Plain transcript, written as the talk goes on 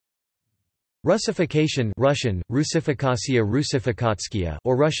Russification Russian, Russification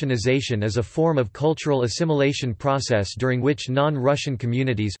or Russianization is a form of cultural assimilation process during which non-Russian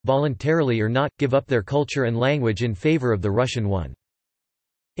communities, voluntarily or not, give up their culture and language in favor of the Russian one.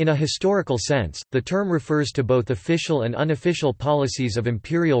 In a historical sense, the term refers to both official and unofficial policies of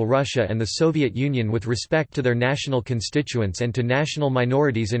Imperial Russia and the Soviet Union with respect to their national constituents and to national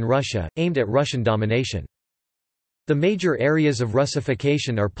minorities in Russia, aimed at Russian domination. The major areas of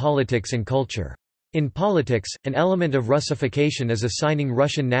Russification are politics and culture. In politics, an element of Russification is assigning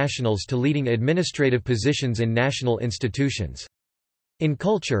Russian nationals to leading administrative positions in national institutions. In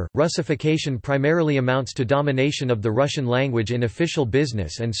culture, Russification primarily amounts to domination of the Russian language in official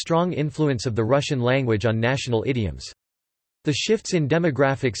business and strong influence of the Russian language on national idioms. The shifts in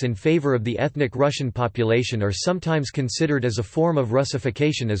demographics in favor of the ethnic Russian population are sometimes considered as a form of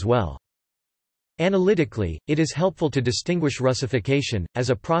Russification as well. Analytically, it is helpful to distinguish Russification, as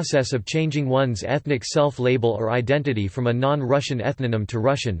a process of changing one's ethnic self-label or identity from a non-Russian ethnonym to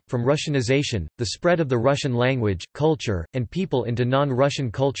Russian, from Russianization, the spread of the Russian language, culture, and people into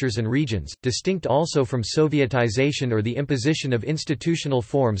non-Russian cultures and regions, distinct also from Sovietization or the imposition of institutional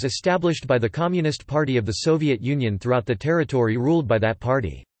forms established by the Communist Party of the Soviet Union throughout the territory ruled by that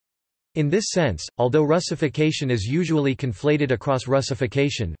party. In this sense, although Russification is usually conflated across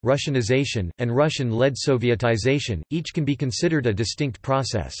Russification, Russianization, and Russian-led Sovietization, each can be considered a distinct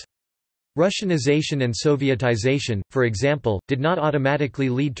process. Russianization and Sovietization, for example, did not automatically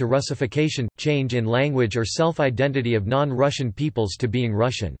lead to Russification, change in language or self-identity of non-Russian peoples to being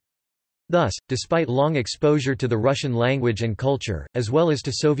Russian. Thus, despite long exposure to the Russian language and culture, as well as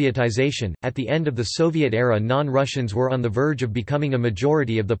to Sovietization, at the end of the Soviet era non-Russians were on the verge of becoming a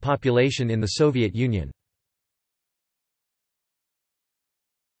majority of the population in the Soviet Union.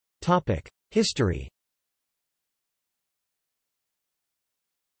 History.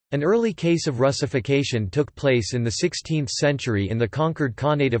 An early case of Russification took place in the 16th century in the conquered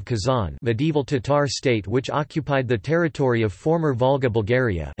Khanate of Kazan, medieval Tatar state which occupied the territory of former Volga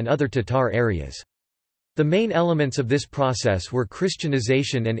Bulgaria and other Tatar areas. The main elements of this process were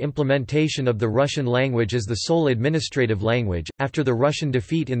Christianization and implementation of the Russian language as the sole administrative language. After the Russian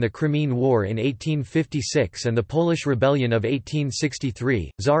defeat in the Crimean War in 1856 and the Polish Rebellion of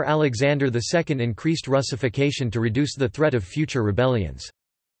 1863, Tsar Alexander II increased Russification to reduce the threat of future rebellions.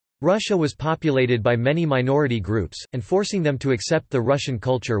 Russia was populated by many minority groups, and forcing them to accept the Russian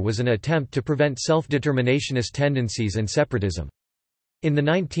culture was an attempt to prevent self-determinationist tendencies and separatism. In the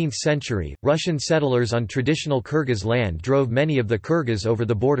 19th century, Russian settlers on traditional Kyrgyz land drove many of the Kyrgyz over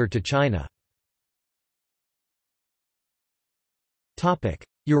the border to China.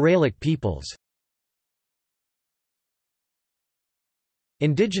 Uralic peoples.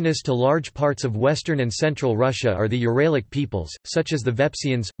 Indigenous to large parts of western and central Russia are the Uralic peoples, such as the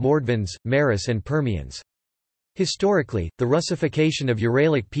Vepsians, Mordvins, Maris and Permians. Historically, the Russification of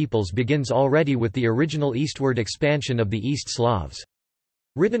Uralic peoples begins already with the original eastward expansion of the East Slavs.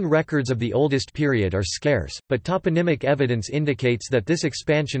 Written records of the oldest period are scarce, but toponymic evidence indicates that this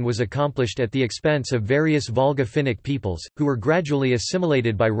expansion was accomplished at the expense of various Volga-Finnic peoples, who were gradually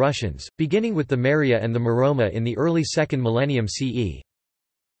assimilated by Russians, beginning with the Maria and the Muroma in the early 2nd millennium CE.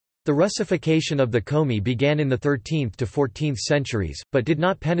 The Russification of the Komi began in the 13th to 14th centuries, but did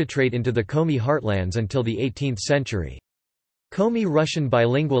not penetrate into the Komi heartlands until the 18th century. Komi Russian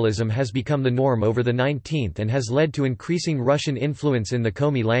bilingualism has become the norm over the 19th and has led to increasing Russian influence in the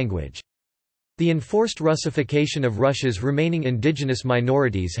Komi language. The enforced Russification of Russia's remaining indigenous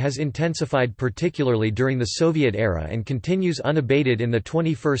minorities has intensified particularly during the Soviet era and continues unabated in the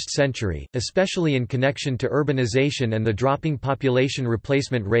 21st century, especially in connection to urbanization and the dropping population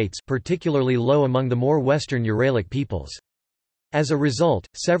replacement rates, particularly low among the more western Uralic peoples. As a result,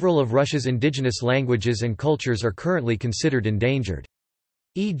 several of Russia's indigenous languages and cultures are currently considered endangered.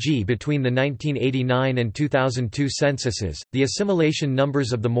 E.g. between the 1989 and 2002 censuses, the assimilation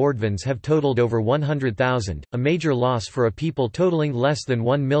numbers of the Mordvins have totaled over 100,000, a major loss for a people totaling less than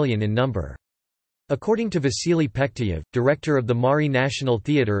 1 million in number. According to Vasily Pektiev, director of the Mari National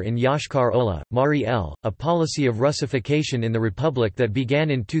Theatre in Yashkar Ola, Mari L., a policy of Russification in the Republic that began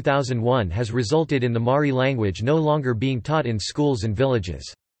in 2001 has resulted in the Mari language no longer being taught in schools and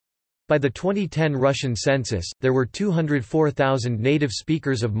villages. By the 2010 Russian census, there were 204,000 native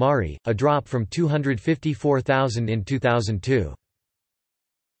speakers of Mari, a drop from 254,000 in 2002.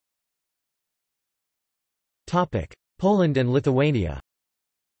 Poland and Lithuania.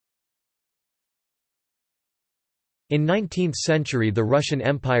 In 19th century the Russian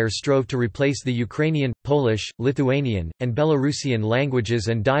Empire strove to replace the Ukrainian, Polish, Lithuanian, and Belarusian languages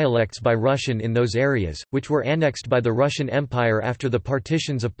and dialects by Russian in those areas, which were annexed by the Russian Empire after the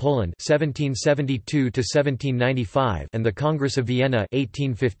partitions of Poland 1772–1795 and the Congress of Vienna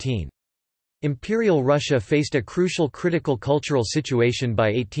 1815. Imperial Russia faced a crucial critical cultural situation by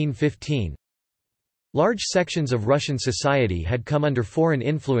 1815. Large sections of Russian society had come under foreign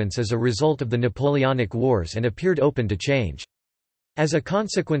influence as a result of the Napoleonic Wars and appeared open to change. As a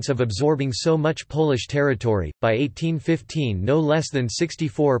consequence of absorbing so much Polish territory, by 1815 no less than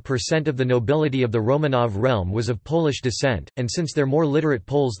 64% of the nobility of the Romanov realm was of Polish descent, and since they're more literate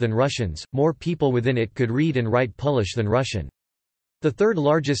Poles than Russians, more people within it could read and write Polish than Russian. The third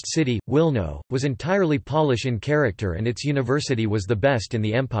largest city, Wilno, was entirely Polish in character and its university was the best in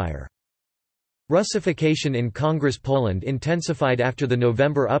the empire. Russification in Congress Poland intensified after the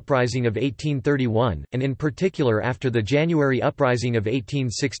November Uprising of 1831, and in particular after the January Uprising of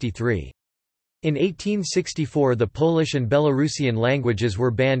 1863. In 1864 the Polish and Belarusian languages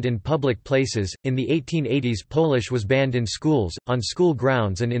were banned in public places, in the 1880s Polish was banned in schools, on school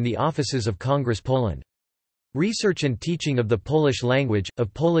grounds and in the offices of Congress Poland. Research and teaching of the Polish language,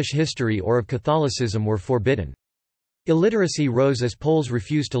 of Polish history or of Catholicism were forbidden. Illiteracy rose as Poles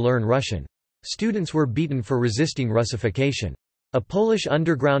refused to learn Russian. Students were beaten for resisting Russification. A Polish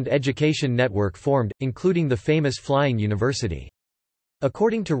underground education network formed, including the famous Flying University.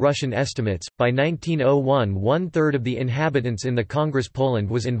 According to Russian estimates, by 1901 one-third of the inhabitants in the Congress Poland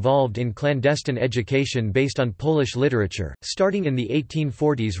was involved in clandestine education based on Polish literature. Starting in the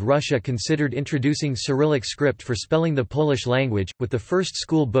 1840s Russia considered introducing Cyrillic script for spelling the Polish language, with the first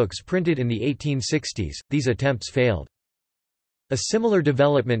school books printed in the 1860s. These attempts failed. A similar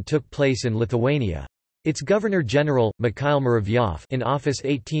development took place in Lithuania. Its Governor-General, Mikhail Muravyov, in office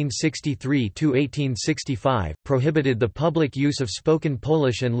 1863–1865, prohibited the public use of spoken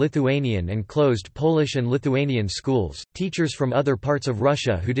Polish and Lithuanian and closed Polish and Lithuanian schools. Teachers from other parts of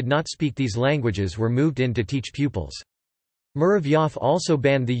Russia who did not speak these languages were moved in to teach pupils. Muravyov also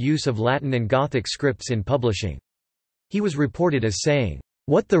banned the use of Latin and Gothic scripts in publishing. He was reported as saying,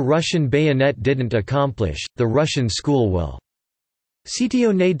 "What the Russian bayonet didn't accomplish, the Russian school will.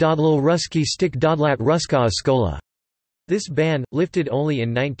 Sitio ne dodlal ruski stik dodlat ruska skola." This ban, lifted only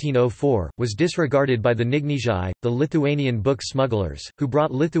in 1904, was disregarded by the Nignizhai, the Lithuanian book smugglers, who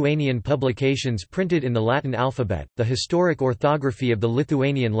brought Lithuanian publications printed in the Latin alphabet, the historic orthography of the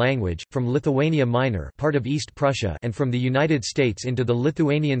Lithuanian language, from Lithuania Minor, part of East Prussia, and from the United States into the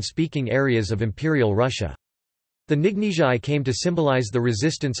Lithuanian-speaking areas of Imperial Russia. The Nignizhai came to symbolize the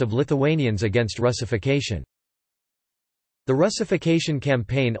resistance of Lithuanians against Russification. The Russification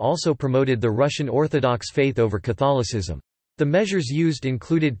campaign also promoted the Russian Orthodox faith over Catholicism. The measures used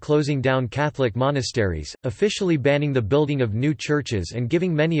included closing down Catholic monasteries, officially banning the building of new churches and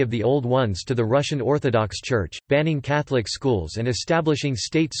giving many of the old ones to the Russian Orthodox Church, banning Catholic schools and establishing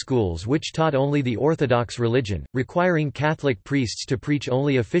state schools which taught only the Orthodox religion, requiring Catholic priests to preach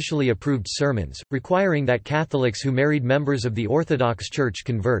only officially approved sermons, requiring that Catholics who married members of the Orthodox Church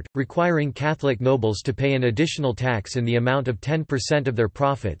convert, requiring Catholic nobles to pay an additional tax in the amount of 10% of their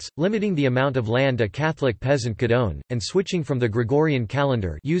profits, limiting the amount of land a Catholic peasant could own, and switching from the Gregorian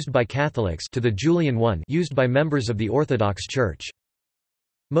calendar used by Catholics to the Julian one used by members of the Orthodox Church.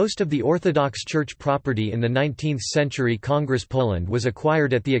 Most of the Orthodox Church property in the 19th century Congress Poland was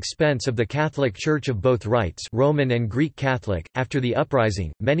acquired at the expense of the Catholic Church of both rites, Roman and Greek Catholic. After the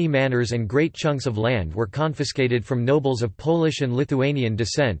uprising, many manors and great chunks of land were confiscated from nobles of Polish and Lithuanian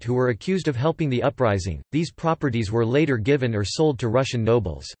descent who were accused of helping the uprising. These properties were later given or sold to Russian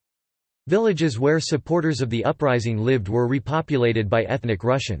nobles. Villages where supporters of the uprising lived were repopulated by ethnic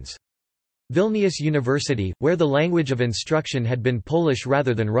Russians. Vilnius University, where the language of instruction had been Polish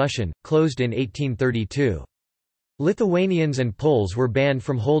rather than Russian, closed in 1832. Lithuanians and Poles were banned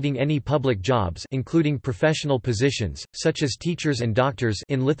from holding any public jobs, including professional positions, such as teachers and doctors,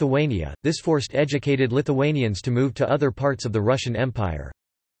 in Lithuania. This forced educated Lithuanians to move to other parts of the Russian Empire.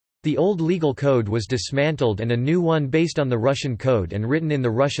 The old legal code was dismantled and a new one based on the Russian code and written in the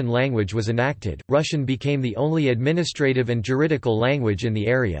Russian language was enacted. Russian became the only administrative and juridical language in the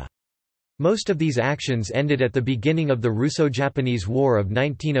area. Most of these actions ended at the beginning of the Russo-Japanese War of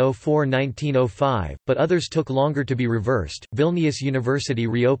 1904–1905, but others took longer to be reversed. Vilnius University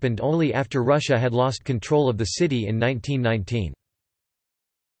reopened only after Russia had lost control of the city in 1919.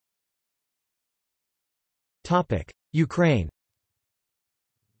 Topic: Ukraine.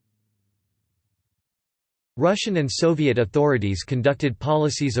 Russian and Soviet authorities conducted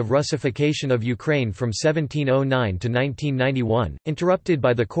policies of Russification of Ukraine from 1709 to 1991, interrupted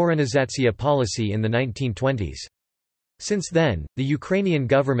by the Korenizatsiya policy in the 1920s. Since then, the Ukrainian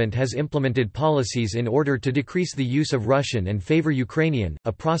government has implemented policies in order to decrease the use of Russian and favor Ukrainian,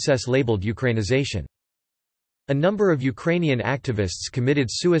 a process labeled Ukrainization. A number of Ukrainian activists committed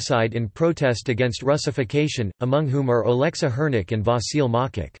suicide in protest against Russification, among whom are Oleksiy Hernik and Vasyl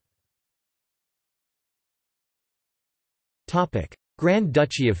Makik. Grand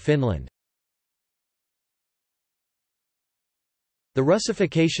Duchy of Finland. The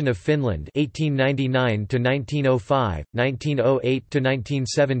Russification of Finland (1899–1905,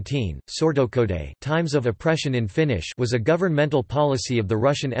 1908–1917, Sortokode) Times of Oppression in Finnish was a governmental policy of the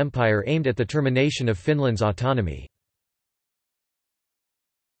Russian Empire aimed at the termination of Finland's autonomy.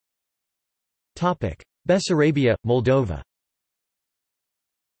 Bessarabia, Moldova.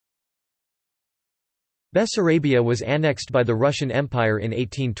 Bessarabia was annexed by the Russian Empire in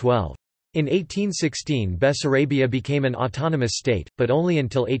 1812. In 1816 Bessarabia became an autonomous state, but only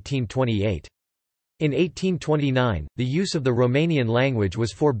until 1828. In 1829, the use of the Romanian language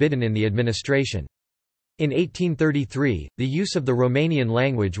was forbidden in the administration. In 1833, the use of the Romanian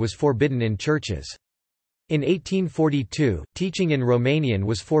language was forbidden in churches. In 1842, teaching in Romanian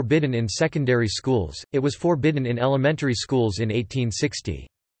was forbidden in secondary schools, it was forbidden in elementary schools in 1860.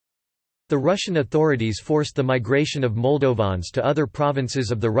 The Russian authorities forced the migration of Moldovans to other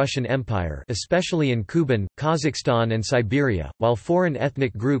provinces of the Russian Empire, especially in Kuban, Kazakhstan and Siberia, while foreign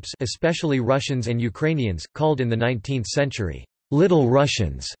ethnic groups, especially Russians and Ukrainians, called in the 19th century Little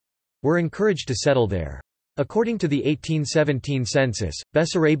Russians, were encouraged to settle there. According to the 1817 census,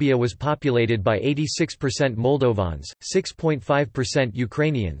 Bessarabia was populated by 86% Moldovans, 6.5%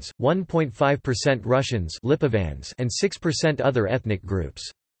 Ukrainians, 1.5% Russians Lipovans, and 6% other ethnic groups.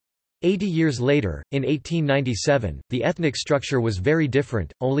 80 years later, in 1897, the ethnic structure was very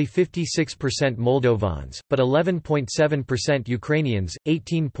different, only 56% Moldovans, but 11.7% Ukrainians,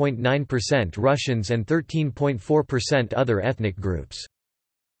 18.9% Russians and 13.4% other ethnic groups.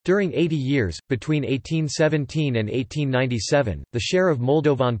 During 80 years, between 1817 and 1897, the share of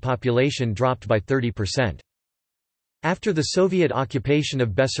Moldovan population dropped by 30%. After the Soviet occupation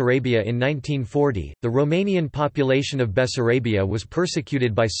of Bessarabia in 1940, the Romanian population of Bessarabia was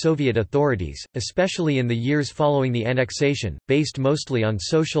persecuted by Soviet authorities, especially in the years following the annexation, based mostly on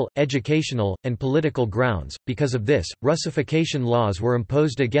social, educational, and political grounds. Because of this, Russification laws were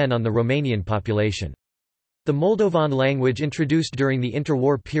imposed again on the Romanian population. The Moldovan language introduced during the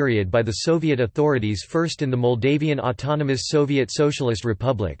interwar period by the Soviet authorities, first in the Moldavian Autonomous Soviet Socialist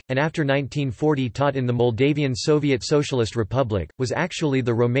Republic, and after 1940 taught in the Moldavian Soviet Socialist Republic, was actually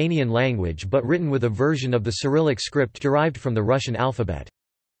the Romanian language but written with a version of the Cyrillic script derived from the Russian alphabet.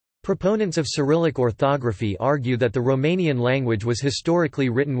 Proponents of Cyrillic orthography argue that the Romanian language was historically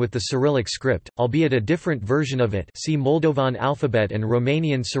written with the Cyrillic script, albeit a different version of it. See Moldovan alphabet and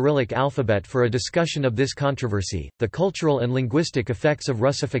Romanian Cyrillic alphabet for a discussion of this controversy. The cultural and linguistic effects of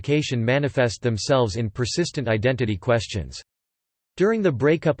Russification manifest themselves in persistent identity questions. During the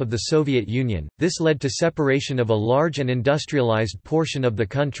breakup of the Soviet Union, this led to separation of a large and industrialized portion of the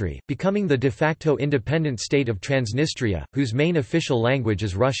country, becoming the de facto independent state of Transnistria, whose main official language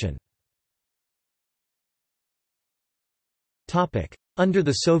is Russian. Under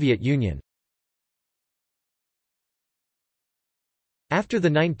the Soviet Union. After the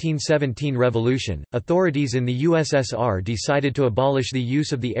 1917 revolution, authorities in the USSR decided to abolish the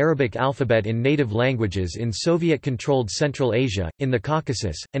use of the Arabic alphabet in native languages in Soviet-controlled Central Asia, in the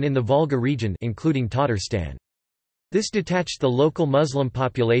Caucasus, and in the Volga region including Tatarstan. This detached the local Muslim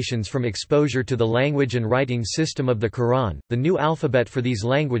populations from exposure to the language and writing system of the Quran. The new alphabet for these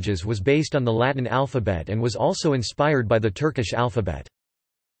languages was based on the Latin alphabet and was also inspired by the Turkish alphabet.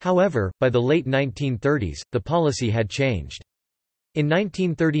 However, by the late 1930s, the policy had changed. In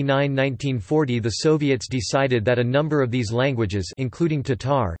 1939–1940 the Soviets decided that a number of these languages including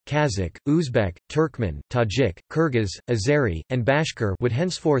Tatar, Kazakh, Uzbek, Turkmen, Tajik, Kyrgyz, Azeri, and Bashkir would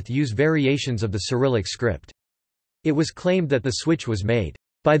henceforth use variations of the Cyrillic script. It was claimed that the switch was made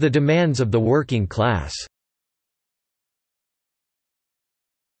by the demands of the working class.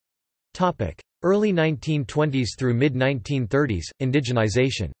 Early 1920s through mid-1930s,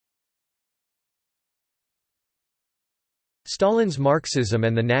 indigenization. Stalin's Marxism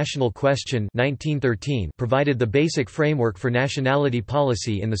and the National Question 1913 provided the basic framework for nationality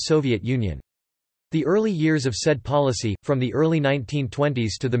policy in the Soviet Union. The early years of said policy, from the early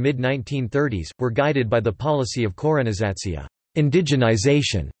 1920s to the mid-1930s, were guided by the policy of korenizatsiya,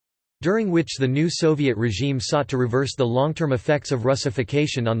 indigenization, during which the new Soviet regime sought to reverse the long-term effects of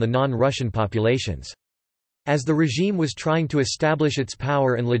Russification on the non-Russian populations. As the regime was trying to establish its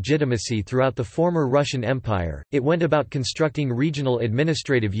power and legitimacy throughout the former Russian Empire, it went about constructing regional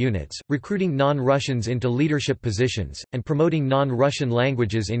administrative units, recruiting non-Russians into leadership positions, and promoting non-Russian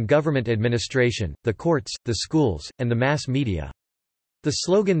languages in government administration, the courts, the schools, and the mass media. The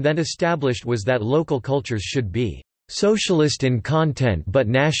slogan then established was that local cultures should be socialist in content but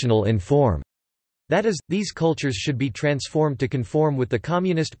national in form. That is, these cultures should be transformed to conform with the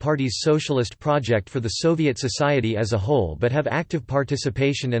Communist Party's socialist project for the Soviet society as a whole but have active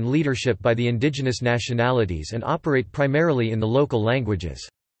participation and leadership by the indigenous nationalities and operate primarily in the local languages.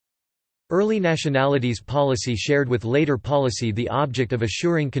 Early nationalities policy shared with later policy the object of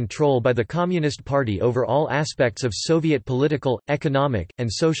assuring control by the Communist Party over all aspects of Soviet political, economic,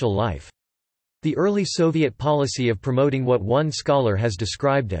 and social life. The early Soviet policy of promoting what one scholar has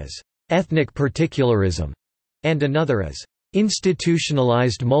described as ethnic particularism, and another as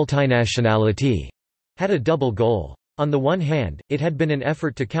institutionalized multinationality, had a double goal. On the one hand, it had been an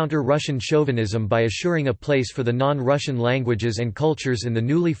effort to counter Russian chauvinism by assuring a place for the non-Russian languages and cultures in the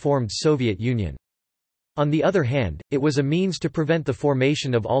newly formed Soviet Union. On the other hand, it was a means to prevent the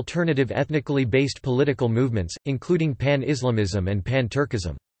formation of alternative ethnically based political movements, including pan-Islamism and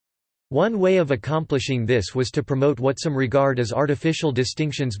pan-Turkism. One way of accomplishing this was to promote what some regard as artificial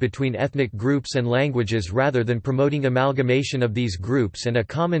distinctions between ethnic groups and languages rather than promoting amalgamation of these groups and a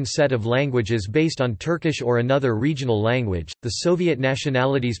common set of languages based on Turkish or another regional language. The Soviet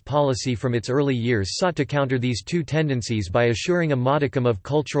nationalities policy from its early years sought to counter these two tendencies by assuring a modicum of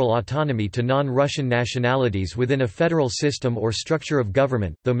cultural autonomy to non-Russian nationalities within a federal system or structure of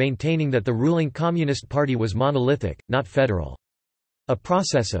government, though maintaining that the ruling Communist Party was monolithic, not federal. A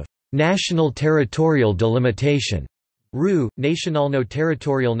process of national territorial delimitation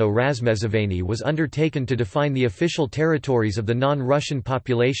nationalno-territorialno razmezovanie was undertaken to define the official territories of the non-Russian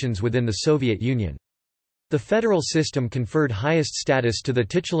populations within the Soviet Union. The federal system conferred highest status to the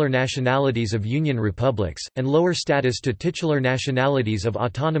titular nationalities of Union republics, and lower status to titular nationalities of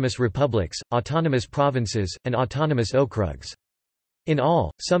autonomous republics, autonomous provinces, and autonomous okrugs. In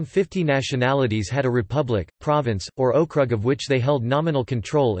all, some 50 nationalities had a republic, province, or okrug of which they held nominal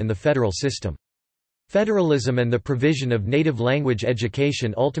control in the federal system. Federalism and the provision of native language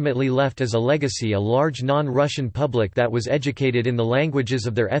education ultimately left as a legacy a large non-Russian public that was educated in the languages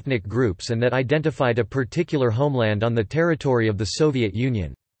of their ethnic groups and that identified a particular homeland on the territory of the Soviet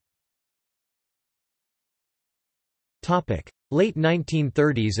Union. Late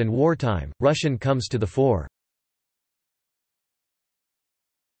 1930s and wartime, Russian comes to the fore.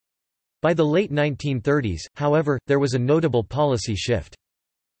 By the late 1930s, however, there was a notable policy shift.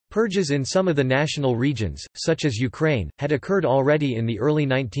 Purges in some of the national regions, such as Ukraine, had occurred already in the early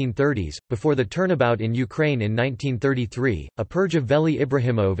 1930s, before the turnabout in Ukraine in 1933, a purge of Veli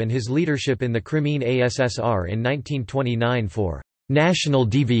Ibrahimov and his leadership in the Crimean ASSR in 1929 for national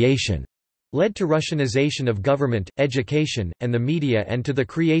deviation led to Russianization of government, education, and the media and to the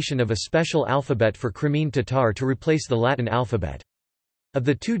creation of a special alphabet for Crimean Tatar to replace the Latin alphabet. Of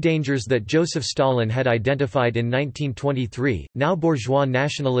the two dangers that Joseph Stalin had identified in 1923, now bourgeois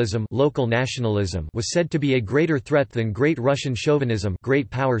nationalism, local nationalism was said to be a greater threat than Great Russian chauvinism, great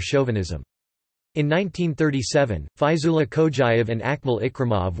power chauvinism. In 1937, Fayzullah Kojayev and Akmal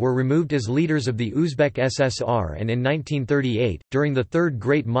Ikramov were removed as leaders of the Uzbek SSR and in 1938, during the Third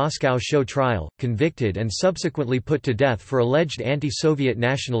Great Moscow Show trial, convicted and subsequently put to death for alleged anti-Soviet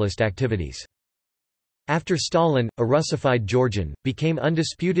nationalist activities. After Stalin, a Russified Georgian, became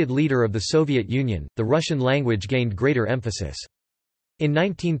undisputed leader of the Soviet Union, the Russian language gained greater emphasis. In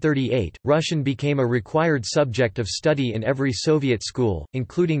 1938, Russian became a required subject of study in every Soviet school,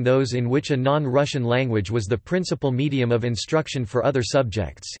 including those in which a non-Russian language was the principal medium of instruction for other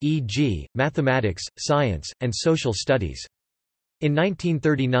subjects, e.g., mathematics, science, and social studies. In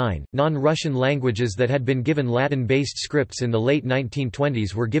 1939, non-Russian languages that had been given Latin-based scripts in the late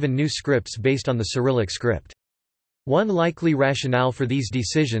 1920s were given new scripts based on the Cyrillic script. One likely rationale for these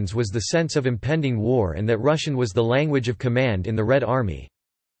decisions was the sense of impending war and that Russian was the language of command in the Red Army.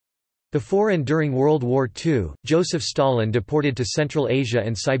 Before and during World War II, Joseph Stalin deported to Central Asia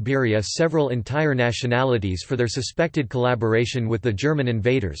and Siberia several entire nationalities for their suspected collaboration with the German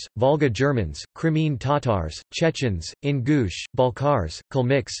invaders: Volga Germans, Crimean Tatars, Chechens, Ingush, Balkars,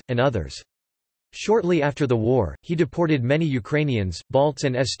 Kalmyks, and others. Shortly after the war, he deported many Ukrainians, Balts,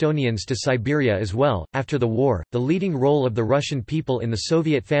 and Estonians to Siberia as well. After the war, the leading role of the Russian people in the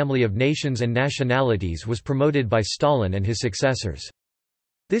Soviet family of nations and nationalities was promoted by Stalin and his successors.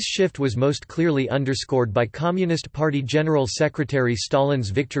 This shift was most clearly underscored by Communist Party General Secretary Stalin's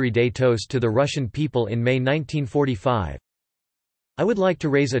Victory Day toast to the Russian people in May 1945. I would like to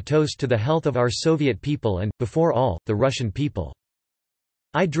raise a toast to the health of our Soviet people and, before all, the Russian people.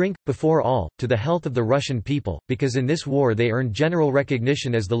 I drink, before all, to the health of the Russian people, because in this war they earned general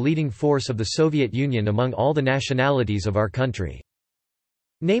recognition as the leading force of the Soviet Union among all the nationalities of our country.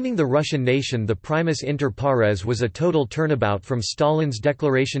 Naming the Russian nation the primus inter pares was a total turnabout from Stalin's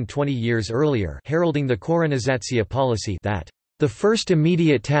declaration 20 years earlier, heralding the Korenizatsiya policy that the first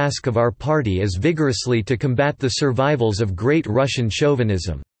immediate task of our party is vigorously to combat the survivals of great Russian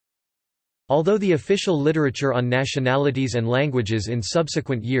chauvinism. Although the official literature on nationalities and languages in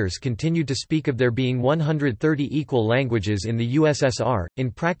subsequent years continued to speak of there being 130 equal languages in the USSR,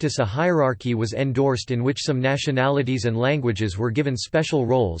 in practice a hierarchy was endorsed in which some nationalities and languages were given special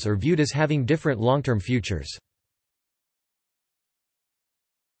roles or viewed as having different long-term futures.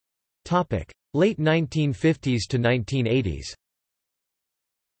 Late 1950s to 1980s.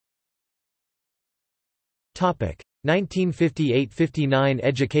 1958–59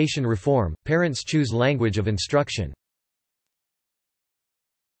 Education reform, parents choose language of instruction.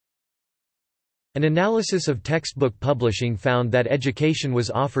 An analysis of textbook publishing found that education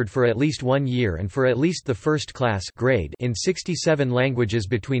was offered for at least 1 year and for at least the first class grade in 67 languages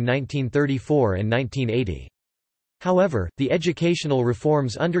between 1934 and 1980. However, the educational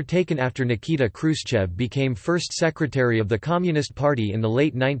reforms undertaken after Nikita Khrushchev became first secretary of the Communist Party in the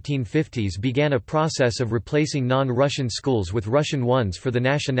late 1950s began a process of replacing non-Russian schools with Russian ones for the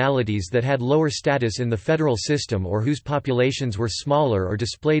nationalities that had lower status in the federal system or whose populations were smaller or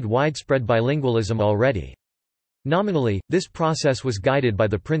displayed widespread bilingualism already. Nominally, this process was guided by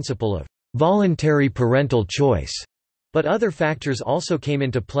the principle of voluntary parental choice. But other factors also came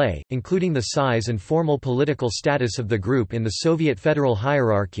into play, including the size and formal political status of the group in the Soviet federal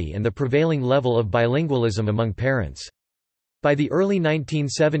hierarchy and the prevailing level of bilingualism among parents. By the early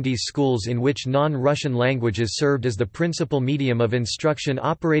 1970s, schools in which non-Russian languages served as the principal medium of instruction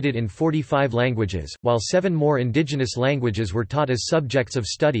operated in 45 languages, while 7 more indigenous languages were taught as subjects of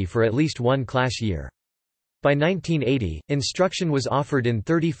study for at least one class year. By 1980, instruction was offered in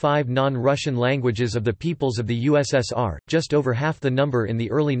 35 non-Russian languages of the peoples of the USSR, just over half the number in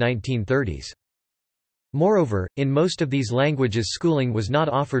the early 1930s. Moreover, in most of these languages schooling was not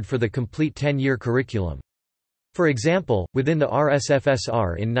offered for the complete 10-year curriculum. For example, within the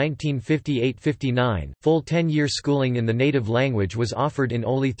RSFSR in 1958–59, full 10-year schooling in the native language was offered in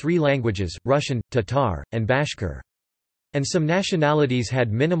only 3 languages, Russian, Tatar, and Bashkir. And some nationalities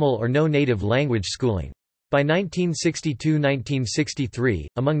had minimal or no native language schooling. By 1962–1963,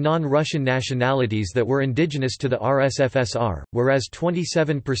 among non-Russian nationalities that were indigenous to the RSFSR, whereas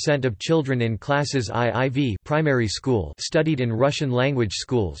 27% of children in classes IIV primary school studied in Russian language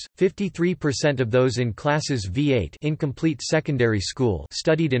schools, 53% of those in classes V8 incomplete secondary school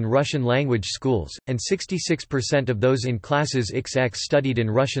studied in Russian language schools, and 66% of those in classes XX studied in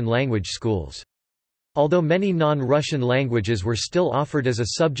Russian language schools. Although many non-Russian languages were still offered as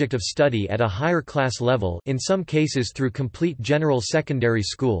a subject of study at a higher class level, in some cases through complete general secondary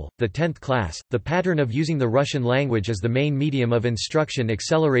school, the 10th class, the pattern of using the Russian language as the main medium of instruction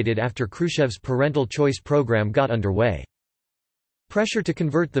accelerated after Khrushchev's parental choice program got underway. Pressure to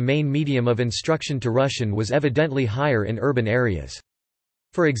convert the main medium of instruction to Russian was evidently higher in urban areas.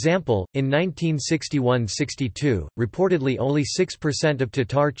 For example, in 1961–62, reportedly only 6% of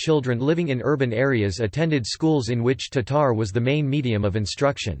Tatar children living in urban areas attended schools in which Tatar was the main medium of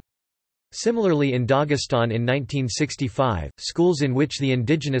instruction. Similarly, in Dagestan in 1965, schools in which the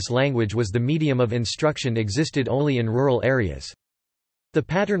indigenous language was the medium of instruction existed only in rural areas. The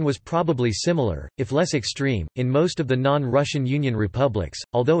pattern was probably similar, if less extreme, in most of the non-Russian Union republics,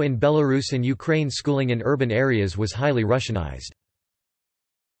 although in Belarus and Ukraine schooling in urban areas was highly Russianized.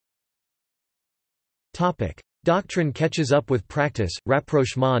 Doctrine catches up with practice,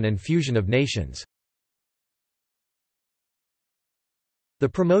 rapprochement and fusion of nations. The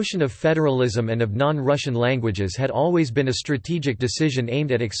promotion of federalism and of non-Russian languages had always been a strategic decision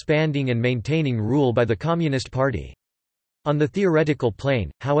aimed at expanding and maintaining rule by the Communist Party. On the theoretical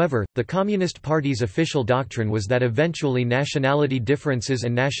plane, however, the Communist Party's official doctrine was that eventually nationality differences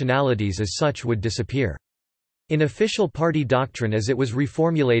and nationalities as such would disappear. In official party doctrine as it was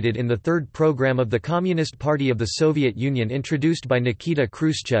reformulated in the third program of the Communist Party of the Soviet Union introduced by Nikita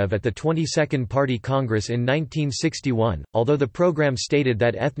Khrushchev at the 22nd Party Congress in 1961, although the program stated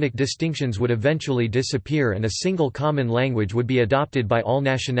that ethnic distinctions would eventually disappear and a single common language would be adopted by all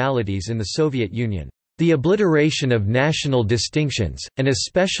nationalities in the Soviet Union. The obliteration of national distinctions, and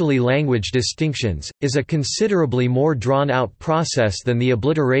especially language distinctions, is a considerably more drawn-out process than the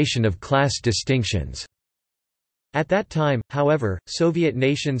obliteration of class distinctions. At that time, however, Soviet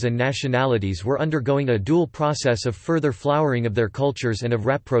nations and nationalities were undergoing a dual process of further flowering of their cultures and of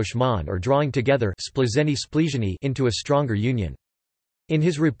rapprochement or drawing together into a stronger union. In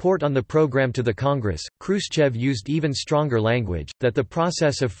his report on the program to the Congress, Khrushchev used even stronger language, that the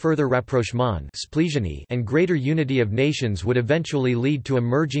process of further rapprochement and greater unity of nations would eventually lead to a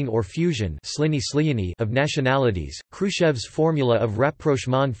merging or fusion of nationalities. Khrushchev's formula of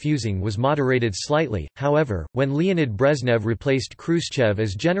rapprochement fusing was moderated slightly, however, when Leonid Brezhnev replaced Khrushchev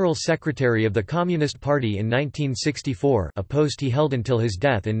as General Secretary of the Communist Party in 1964, a post he held until his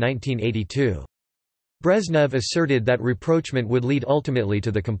death in 1982. Brezhnev asserted that rapprochement would lead ultimately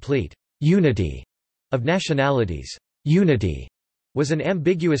to the complete unity of nationalities. Unity was an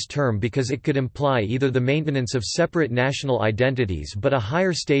ambiguous term because it could imply either the maintenance of separate national identities but a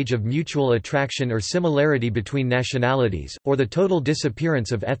higher stage of mutual attraction or similarity between nationalities, or the total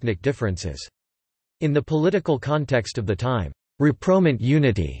disappearance of ethnic differences. In the political context of the time, rapprochement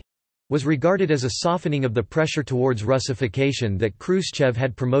unity was regarded as a softening of the pressure towards Russification that Khrushchev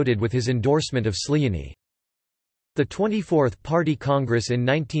had promoted with his endorsement of Sliany. The 24th Party Congress in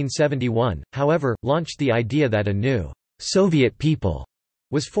 1971, however, launched the idea that a new Soviet people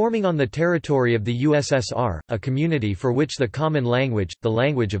was forming on the territory of the USSR, a community for which the common language, the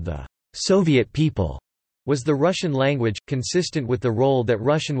language of the Soviet people, was the Russian language, consistent with the role that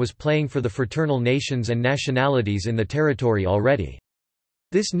Russian was playing for the fraternal nations and nationalities in the territory already.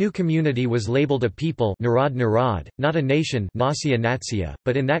 This new community was labeled a people, narod, not a nation, natsiya,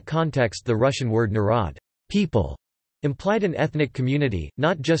 but in that context the Russian word narod, people, implied an ethnic community,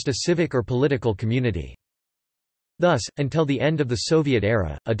 not just a civic or political community. Thus, until the end of the Soviet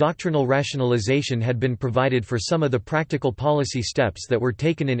era, a doctrinal rationalization had been provided for some of the practical policy steps that were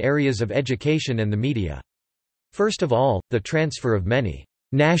taken in areas of education and the media. First of all, the transfer of many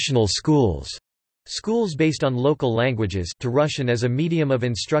national schools based on local languages to Russian as a medium of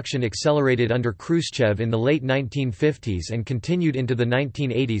instruction accelerated under Khrushchev in the late 1950s and continued into the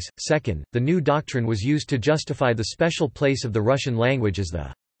 1980s. Second, the new doctrine was used to justify the special place of the Russian language as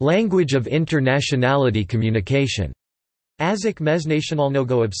the language of internationality communication. Azyk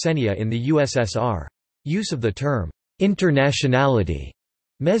meznationalnogo obsenia in the USSR. Use of the term internationality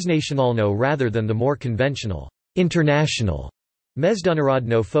meznationalno rather than the more conventional international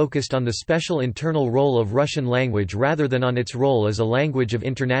Mezdunarodno focused on the special internal role of Russian language rather than on its role as a language of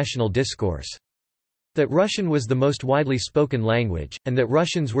international discourse. That Russian was the most widely spoken language, and that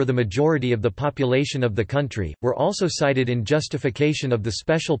Russians were the majority of the population of the country, were also cited in justification of the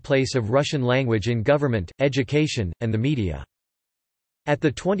special place of Russian language in government, education, and the media. At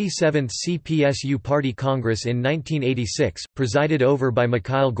the 27th CPSU Party Congress in 1986, presided over by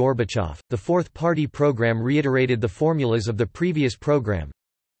Mikhail Gorbachev, the Fourth Party program reiterated the formulas of the previous program.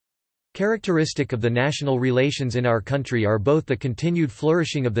 Characteristic of the national relations in our country are both the continued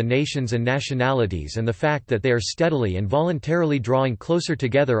flourishing of the nations and nationalities and the fact that they are steadily and voluntarily drawing closer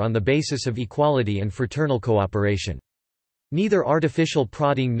together on the basis of equality and fraternal cooperation. Neither artificial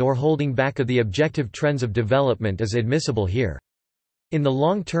prodding nor holding back of the objective trends of development is admissible here. In the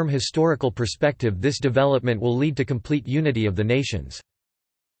long-term historical perspective, this development will lead to complete unity of the nations.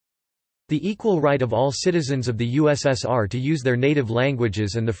 The equal right of all citizens of the USSR to use their native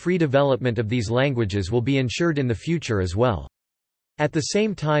languages and the free development of these languages will be ensured in the future as well. At the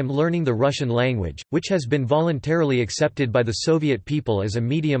same time, learning the Russian language, which has been voluntarily accepted by the Soviet people as a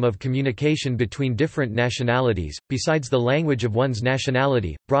medium of communication between different nationalities, besides the language of one's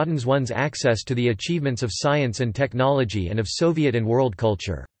nationality, broadens one's access to the achievements of science and technology and of Soviet and world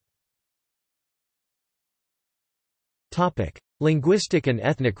culture. Linguistic and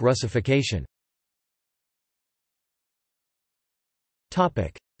ethnic Russification.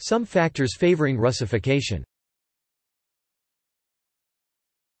 Some factors favoring Russification.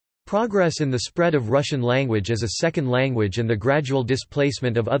 Progress in the spread of Russian language as a second language and the gradual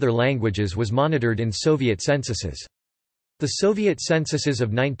displacement of other languages was monitored in Soviet censuses. The Soviet censuses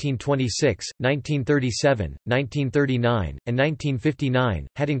of 1926, 1937, 1939, and 1959,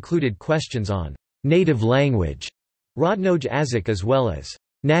 had included questions on native language, rodnoj yazyk, as well as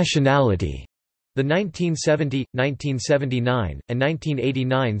nationality. The 1970, 1979, and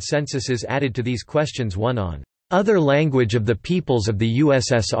 1989 censuses added to these questions one on other language of the peoples of the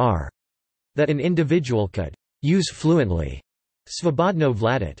USSR, that an individual could use fluently. Svobodno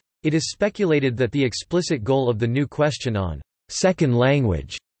vladit. It is speculated that the explicit goal of the new question on second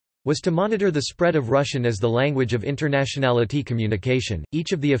language was to monitor the spread of Russian as the language of internationality communication.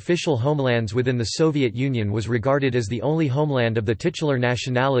 Each of the official homelands within the Soviet Union was regarded as the only homeland of the titular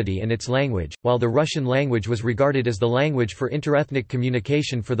nationality and its language, while the Russian language was regarded as the language for interethnic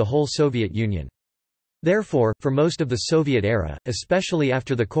communication for the whole Soviet Union. Therefore, for most of the Soviet era, especially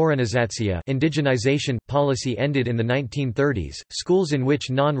after the Korenizatsiya indigenization policy ended in the 1930s, schools in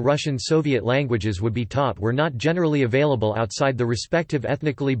which non-Russian Soviet languages would be taught were not generally available outside the respective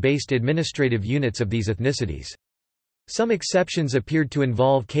ethnically based administrative units of these ethnicities. Some exceptions appeared to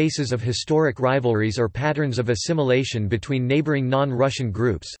involve cases of historic rivalries or patterns of assimilation between neighboring non-Russian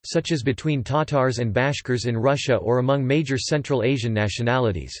groups, such as between Tatars and Bashkirs in Russia or among major Central Asian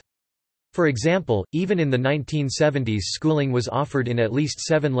nationalities. For example, even in the 1970s schooling was offered in at least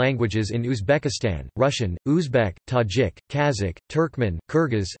 7 languages in Uzbekistan: Russian, Uzbek, Tajik, Kazakh, Turkmen,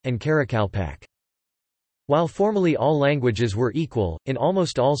 Kyrgyz, and Karakalpak. While formally all languages were equal, in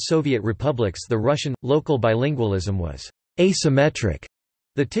almost all Soviet republics the Russian, local bilingualism was asymmetric.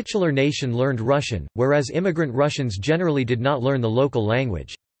 The titular nation learned Russian, whereas immigrant Russians generally did not learn the local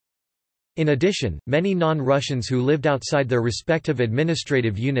language. In addition, many non-Russians who lived outside their respective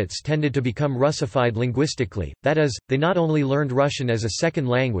administrative units tended to become Russified linguistically, that is, they not only learned Russian as a second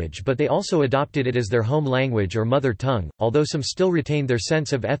language but they also adopted it as their home language or mother tongue, although some still retained their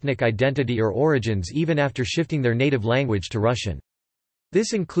sense of ethnic identity or origins even after shifting their native language to Russian.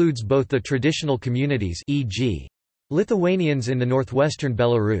 This includes both the traditional communities, e.g. Lithuanians in the northwestern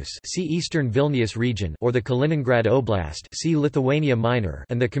Belarus, see Eastern Vilnius region, or the Kaliningrad Oblast, see Lithuania Minor,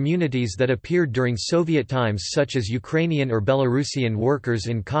 and the communities that appeared during Soviet times such as Ukrainian or Belarusian workers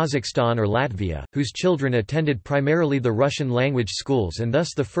in Kazakhstan or Latvia, whose children attended primarily the Russian language schools and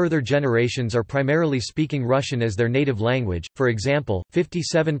thus the further generations are primarily speaking Russian as their native language. For example,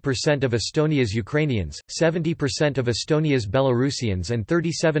 57% of Estonia's Ukrainians, 70% of Estonia's Belarusians and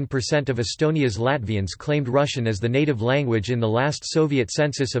 37% of Estonia's Latvians claimed Russian as the native language in the last Soviet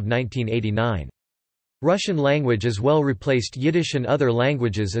census of 1989. Russian language as well replaced Yiddish and other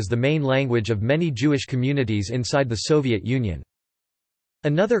languages as the main language of many Jewish communities inside the Soviet Union.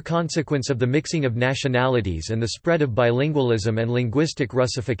 Another consequence of the mixing of nationalities and the spread of bilingualism and linguistic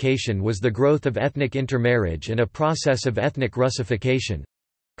Russification was the growth of ethnic intermarriage and a process of ethnic Russification,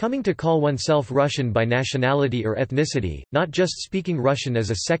 coming to call oneself Russian by nationality or ethnicity, not just speaking Russian as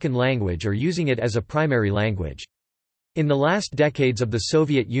a second language or using it as a primary language. In the last decades of the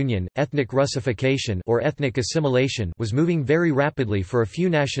Soviet Union, ethnic Russification or ethnic assimilation was moving very rapidly for a few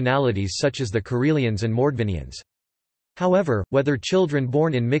nationalities such as the Karelians and Mordvinians. However, whether children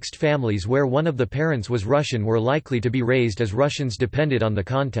born in mixed families where one of the parents was Russian were likely to be raised as Russians depended on the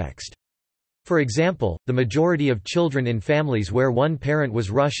context. For example, the majority of children in families where one parent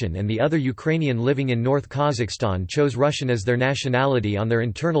was Russian and the other Ukrainian living in North Kazakhstan chose Russian as their nationality on their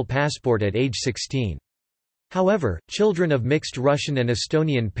internal passport at age 16. However, children of mixed Russian and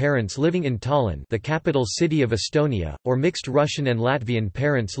Estonian parents living in Tallinn, the capital city of Estonia, or mixed Russian and Latvian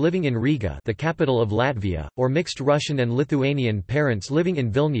parents living in Riga, the capital of Latvia, or mixed Russian and Lithuanian parents living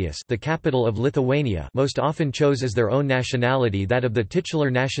in Vilnius, the capital of Lithuania, most often chose as their own nationality that of the titular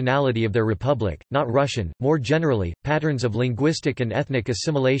nationality of their republic, not Russian. More generally, patterns of linguistic and ethnic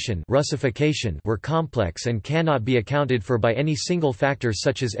assimilation, Russification, were complex and cannot be accounted for by any single factor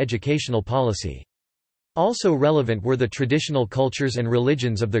such as educational policy. Also relevant were the traditional cultures and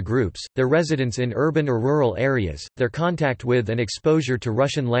religions of the groups, their residence in urban or rural areas, their contact with and exposure to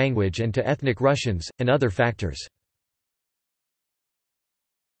Russian language and to ethnic Russians, and other factors.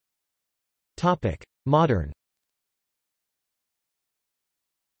 Modern.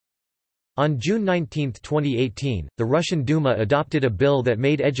 On June 19, 2018, the Russian Duma adopted a bill that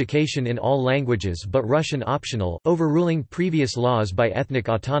made education in all languages but Russian optional, overruling previous laws by ethnic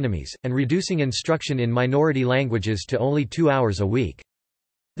autonomies, and reducing instruction in minority languages to only 2 hours a week.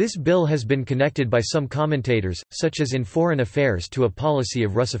 This bill has been connected by some commentators, such as in Foreign Affairs, to a policy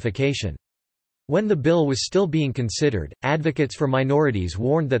of Russification. When the bill was still being considered, advocates for minorities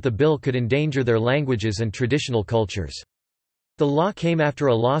warned that the bill could endanger their languages and traditional cultures. The law came after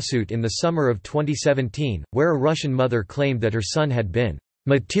a lawsuit in the summer of 2017, where a Russian mother claimed that her son had been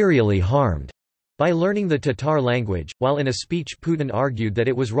materially harmed by learning the Tatar language, while in a speech Putin argued that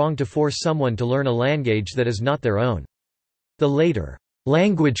it was wrong to force someone to learn a language that is not their own. The later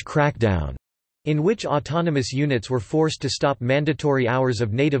language crackdown, in which autonomous units were forced to stop mandatory hours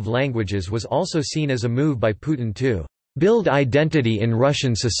of native languages, was also seen as a move by Putin to build identity in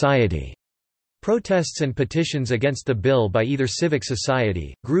Russian society. Protests and petitions against the bill by either civic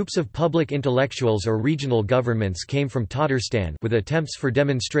society, groups of public intellectuals or regional governments came from Tatarstan, with attempts for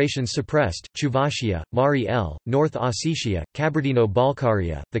demonstrations suppressed, Chuvashia, Mari El, North Ossetia,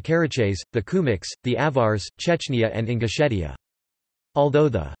 Kabardino-Balkaria, the Karachays, the Kumyks, the Avars, Chechnya and Ingushetia. Although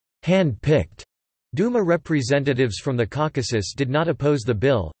the hand-picked Duma representatives from the Caucasus did not oppose the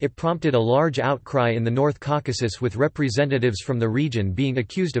bill, it prompted a large outcry in the North Caucasus, with representatives from the region being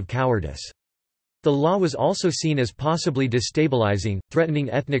accused of cowardice. The law was also seen as possibly destabilizing, threatening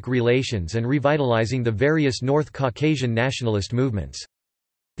ethnic relations and revitalizing the various North Caucasian nationalist movements.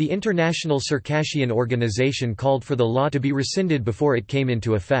 The International Circassian Organization called for the law to be rescinded before it came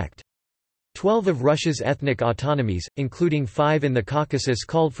into effect. 12 of Russia's ethnic autonomies, including 5 in the Caucasus,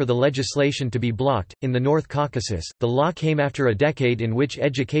 called for the legislation to be blocked. In the North Caucasus, the law came after a decade in which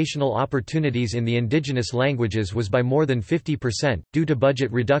educational opportunities in the indigenous languages was by more than 50%, due to budget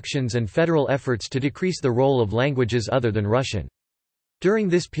reductions and federal efforts to decrease the role of languages other than Russian. During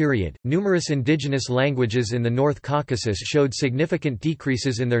this period, numerous indigenous languages in the North Caucasus showed significant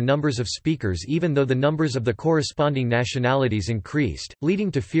decreases in their numbers of speakers even though the numbers of the corresponding nationalities increased,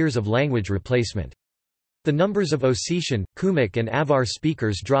 leading to fears of language replacement. The numbers of Ossetian, Kumyk and Avar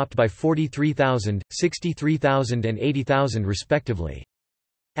speakers dropped by 43,000, 63,000 and 80,000 respectively.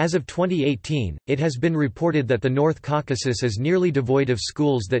 As of 2018, it has been reported that the North Caucasus is nearly devoid of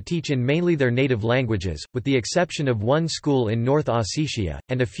schools that teach in mainly their native languages, with the exception of one school in North Ossetia,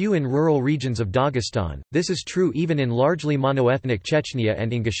 and a few in rural regions of Dagestan. This is true even in largely monoethnic Chechnya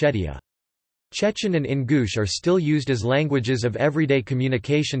and Ingushetia. Chechen and Ingush are still used as languages of everyday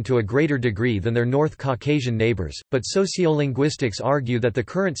communication to a greater degree than their North Caucasian neighbors, but sociolinguistics argue that the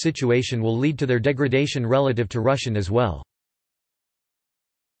current situation will lead to their degradation relative to Russian as well.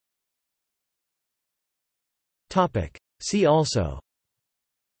 See also: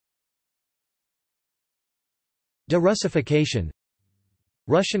 De-Russification,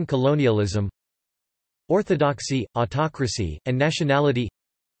 Russian colonialism, orthodoxy, autocracy, and nationality,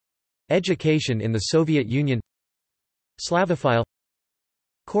 education in the Soviet Union, Slavophile,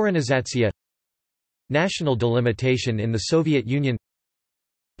 Korenizatsiya, national delimitation in the Soviet Union,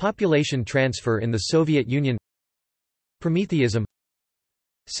 population transfer in the Soviet Union, Prometheism,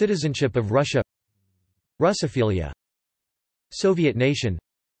 citizenship of Russia, Russophilia, Soviet nation,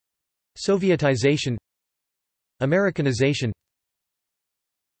 Sovietization, Americanization.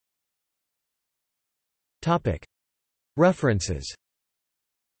 References.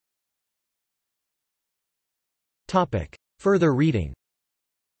 Further reading.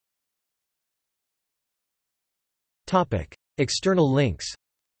 External links.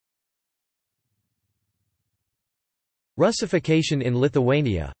 Russification in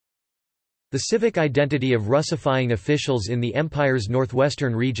Lithuania. The civic identity of Russifying officials in the Empire's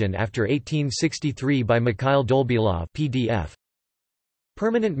northwestern region after 1863 by Mikhail Dolbilov PDF.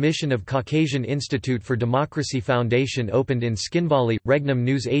 Permanent mission of Caucasian Institute for Democracy Foundation opened in Skinvali, Regnum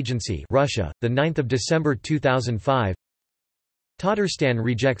News Agency, Russia, 9 December 2005. Tatarstan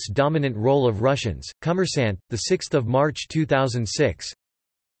rejects dominant role of Russians, Kommersant, 6 March 2006.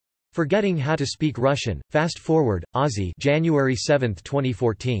 Forgetting how to speak Russian, Fast Forward, Aussie, January 7,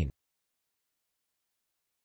 2014.